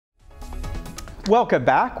Welcome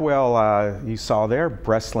back. Well, you saw there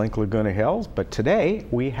Breastlink Laguna Hills, but today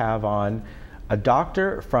we have on a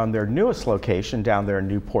doctor from their newest location down there in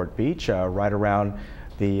Newport Beach, right around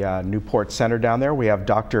the Newport Center down there. We have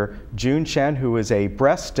Dr. Chen, who is a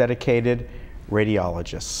breast-dedicated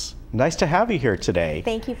radiologist. Nice to have you here today.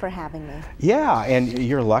 Thank you for having me. Yeah, and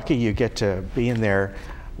you're lucky you get to be in their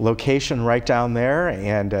location right down there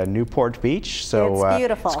and Newport Beach. So it's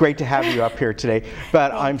beautiful. It's great to have you up here today.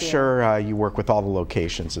 But I'm sure you work with all the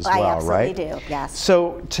locations as well, right? I absolutely do, yes.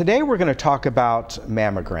 So today we're going to talk about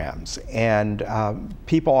mammograms. And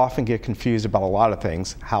people often get confused about a lot of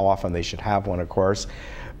things, how often they should have one, of course.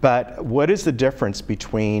 But what is the difference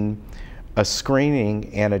between a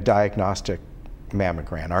screening and a diagnostic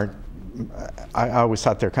mammogram? I always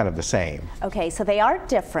thought they're kind of the same. Okay, so they are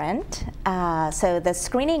different. So the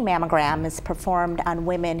screening mammogram is performed on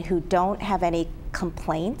women who don't have any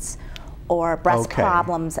complaints or breast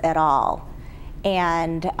problems at all.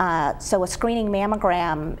 And so a screening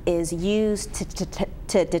mammogram is used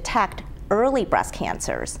to detect early breast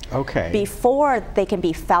cancers before they can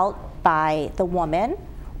be felt by the woman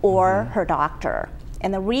or her doctor.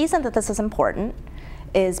 And the reason that this is important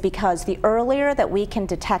is because the earlier that we can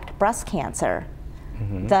detect breast cancer,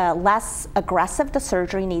 the less aggressive the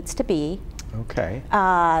surgery needs to be,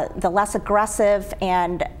 the less aggressive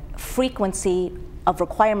and frequency of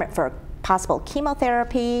requirement for possible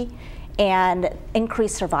chemotherapy, and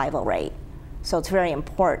increased survival rate. So it's very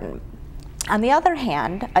important. On the other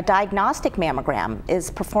hand, a diagnostic mammogram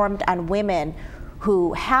is performed on women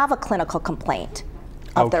who have a clinical complaint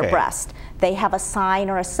of their breast. They have a sign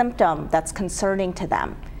or a symptom that's concerning to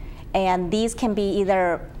them. And these can be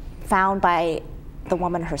either found by the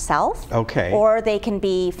woman herself, or they can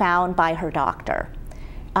be found by her doctor.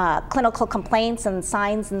 Clinical complaints and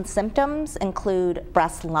signs and symptoms include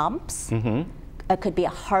breast lumps. It could be a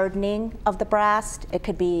hardening of the breast. It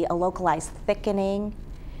could be a localized thickening.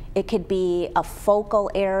 It could be a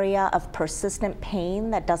focal area of persistent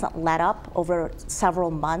pain that doesn't let up over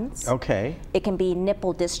several months. It can be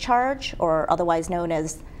nipple discharge, or otherwise known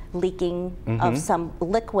as leaking of some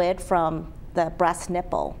liquid from the breast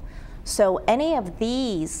nipple. So any of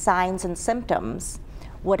these signs and symptoms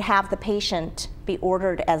would have the patient be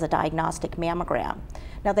ordered as a diagnostic mammogram.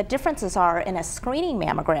 Now the differences are, in a screening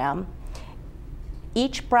mammogram,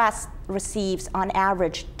 each breast receives on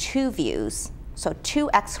average 2 views. So 2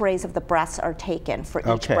 x-rays of the breasts are taken for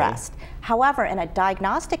each breast. However, in a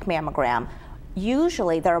diagnostic mammogram,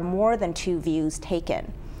 usually there are more than 2 views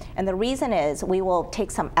taken. And the reason is we will take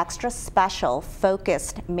some extra special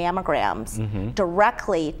focused mammograms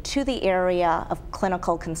directly to the area of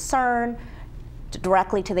clinical concern,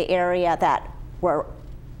 directly to the area that we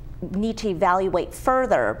need to evaluate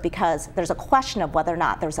further because there's a question of whether or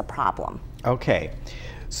not there's a problem.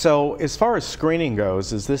 So as far as screening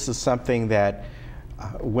goes, is this something that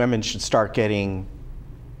women should start getting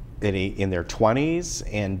in their 20s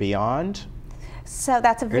and beyond? So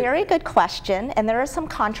that's a very good question, and there is some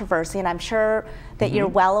controversy, and I'm sure that you're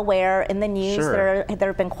well aware in the news there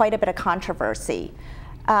have been quite a bit of controversy.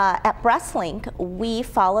 At Breastlink, we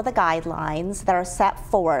follow the guidelines that are set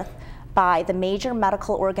forth by the major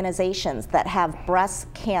medical organizations that have breast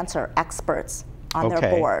cancer experts on their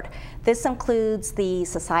board. This includes the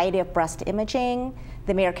Society of Breast Imaging,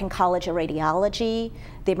 the American College of Radiology,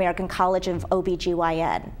 the American College of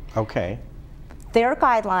OBGYN. Their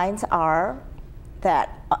guidelines are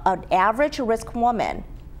that an average risk woman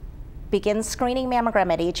begins screening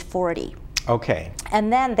mammogram at age 40.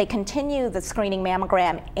 And then they continue the screening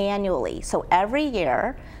mammogram annually. So every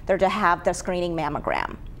year they're to have the screening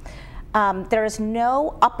mammogram. There is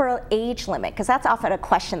no upper age limit, because that's often a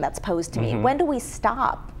question that's posed to me. When do we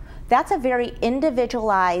stop? That's a very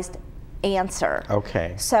individualized answer.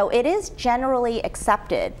 So it is generally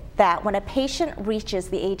accepted that when a patient reaches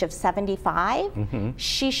the age of 75,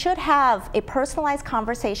 she should have a personalized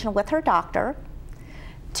conversation with her doctor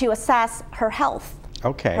to assess her health,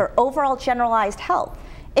 her overall generalized health.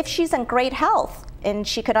 If she's in great health, and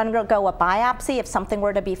she could undergo a biopsy if something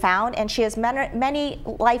were to be found, and she has many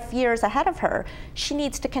life years ahead of her, she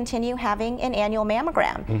needs to continue having an annual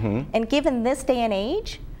mammogram. And given this day and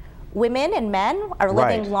age, women and men are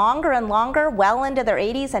living longer and longer, well into their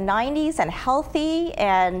 80s and 90s, and healthy,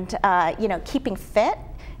 and keeping fit.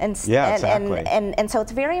 And so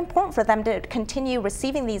it's very important for them to continue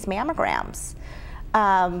receiving these mammograms.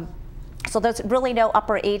 So there's really no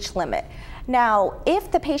upper age limit. Now,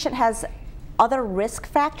 if the patient has other risk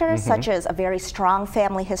factors, such as a very strong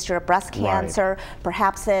family history of breast cancer,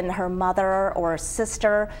 perhaps in her mother or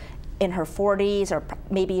sister in her 40s, or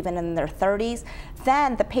maybe even in their 30s,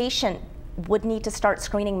 then the patient would need to start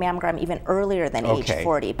screening mammogram even earlier than age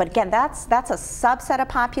 40. But again, that's a subset of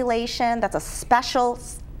population, that's a special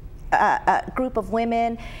group of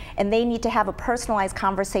women, and they need to have a personalized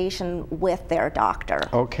conversation with their doctor.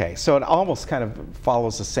 Okay, so it almost kind of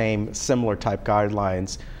follows the same similar type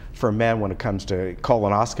guidelines for men when it comes to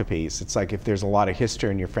colonoscopies. It's like if there's a lot of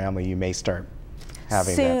history in your family, you may start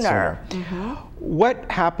having that sooner. Mm-hmm. What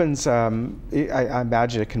happens, I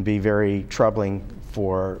imagine it can be very troubling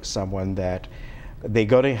for someone that they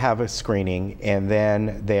go to have a screening and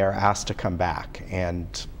then they are asked to come back,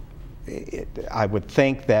 and I would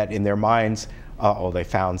think that in their minds, uh-oh, they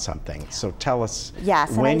found something. So tell us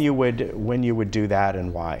when you would do that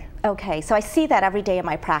and why. Okay, so I see that every day in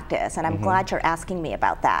my practice, and I'm glad you're asking me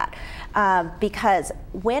about that. Because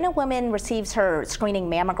when a woman receives her screening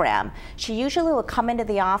mammogram, she usually will come into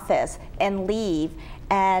the office and leave,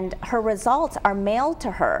 and her results are mailed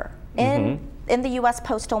to her in the U.S.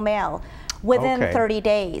 postal mail within 30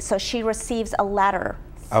 days. So she receives a letter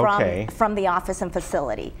from the office and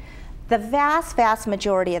facility. The vast, vast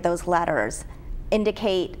majority of those letters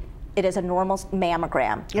indicate it is a normal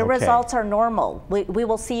mammogram. Your results are normal. We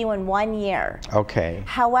will see you in 1 year. Okay.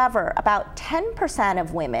 However, about 10%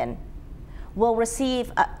 of women will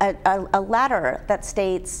receive a letter that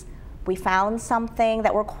states, we found something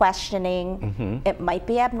that we're questioning. It might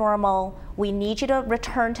be abnormal. We need you to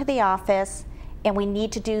return to the office, and we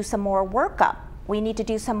need to do some more workup. We need to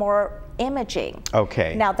do some more imaging.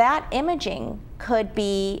 Okay. Now that imaging could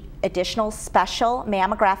be additional special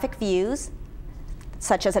mammographic views,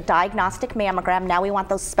 such as a diagnostic mammogram. Now we want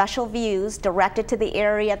those special views directed to the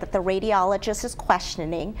area that the radiologist is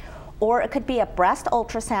questioning, or it could be a breast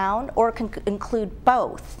ultrasound, or it can include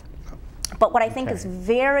both. But what I think is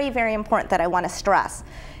very, very important that I want to stress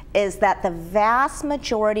is that the vast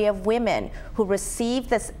majority of women who receive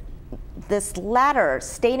this letter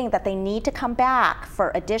stating that they need to come back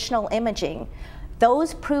for additional imaging,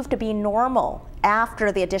 those prove to be normal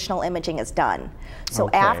after the additional imaging is done. So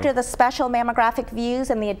after the special mammographic views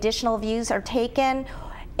and the additional views are taken,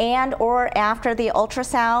 and or after the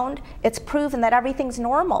ultrasound, it's proven that everything's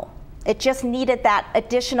normal. It just needed that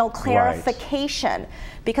additional clarification.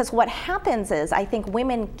 Because what happens is, I think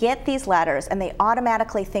women get these letters and they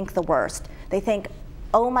automatically think the worst. They think,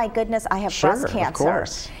 oh my goodness, I have breast cancer.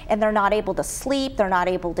 And they're not able to sleep, they're not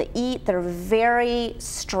able to eat, they're very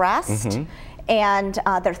stressed, and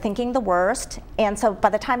they're thinking the worst. And so by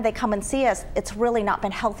the time they come and see us, it's really not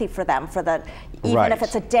been healthy for them, even if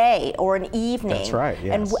it's a day or an evening. That's right,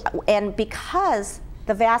 yes. And because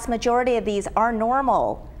the vast majority of these are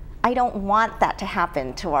normal, I don't want that to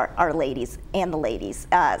happen to our ladies and the ladies.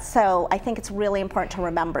 So I think it's really important to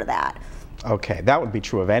remember that. Okay, that would be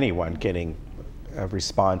true of anyone getting a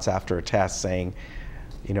response after a test saying,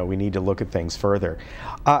 you know, we need to look at things further.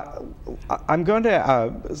 I'm going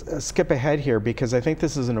to skip ahead here because I think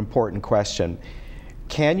this is an important question.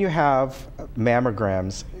 Can you have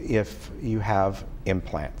mammograms if you have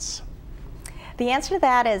implants? The answer to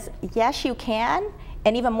that is yes, you can.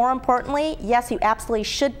 And even more importantly, yes, you absolutely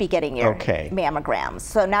should be getting your mammograms.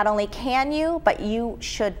 So not only can you, but you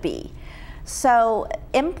should be. So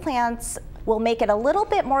implants will make it a little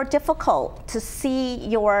bit more difficult to see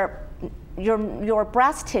your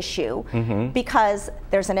breast tissue because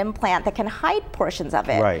there's an implant that can hide portions of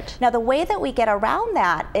it. Right. Now the way that we get around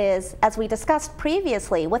that is, as we discussed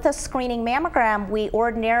previously, with a screening mammogram, we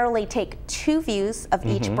ordinarily take 2 views of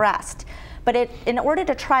each breast. But in order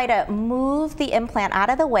to try to move the implant out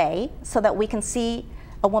of the way so that we can see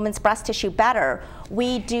a woman's breast tissue better,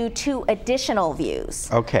 we do 2 additional views.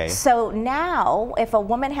 Okay. So now, if a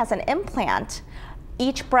woman has an implant,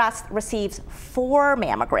 each breast receives 4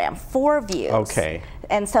 views. Okay.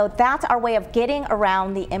 And so that's our way of getting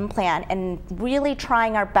around the implant and really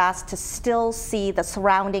trying our best to still see the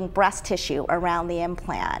surrounding breast tissue around the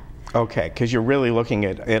implant. Okay, because you're really looking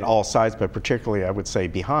at all sides, but particularly I would say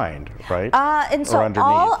behind, right? And so or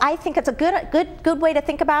underneath. I think it's a good way to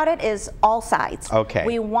think about it is all sides. Okay.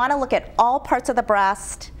 We want to look at all parts of the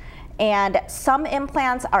breast, and some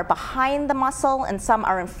implants are behind the muscle and some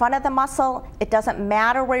are in front of the muscle. It doesn't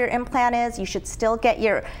matter where your implant is, you should still get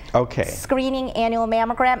your screening annual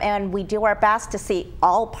mammogram, and we do our best to see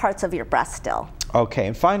all parts of your breast still. Okay,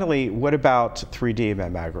 and finally, what about 3D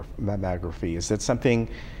mammography? Is that something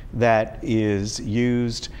that is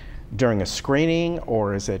used during a screening,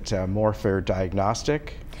 or is it more for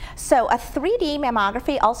diagnostic? So a 3D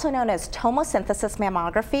mammography, also known as tomosynthesis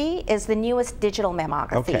mammography, is the newest digital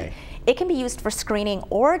mammography. Okay. It can be used for screening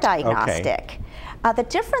or diagnostic. The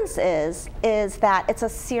difference is that it's a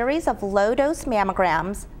series of low-dose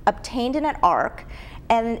mammograms obtained in an arc,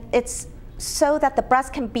 and it's so that the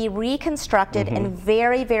breast can be reconstructed in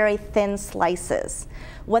very, very thin slices.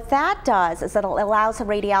 What that does is it allows a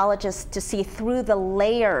radiologist to see through the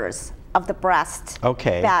layers of the breast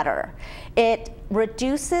better. It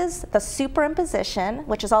reduces the superimposition,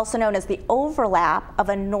 which is also known as the overlap of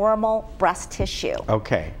a normal breast tissue.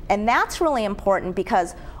 And that's really important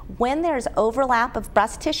because when there's overlap of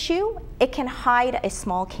breast tissue, it can hide a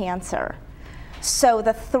small cancer. So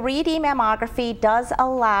the 3D mammography does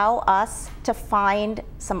allow us to find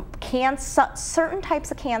some certain types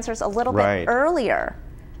of cancers a little bit earlier.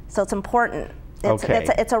 So it's important.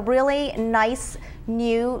 It's a really nice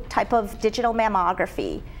new type of digital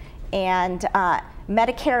mammography. And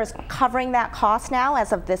Medicare is covering that cost now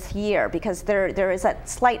as of this year because there is a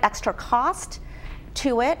slight extra cost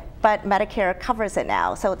to it, but Medicare covers it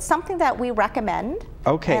now. So it's something that we recommend.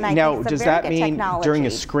 Now does that mean during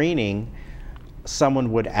a screening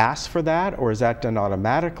someone would ask for that, or is that done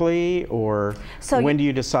automatically, or when do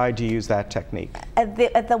you decide to use that technique?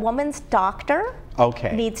 The woman's doctor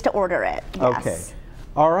needs to order it, yes.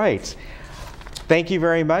 All right. Thank you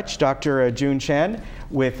very much, Dr. June Chen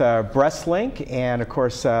with Breastlink, and of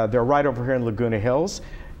course they're right over here in Laguna Hills,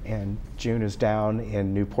 and June is down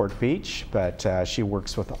in Newport Beach, but she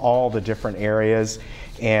works with all the different areas,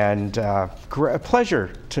 and a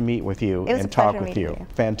pleasure to meet with you and talk with you.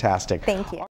 Fantastic. Thank you.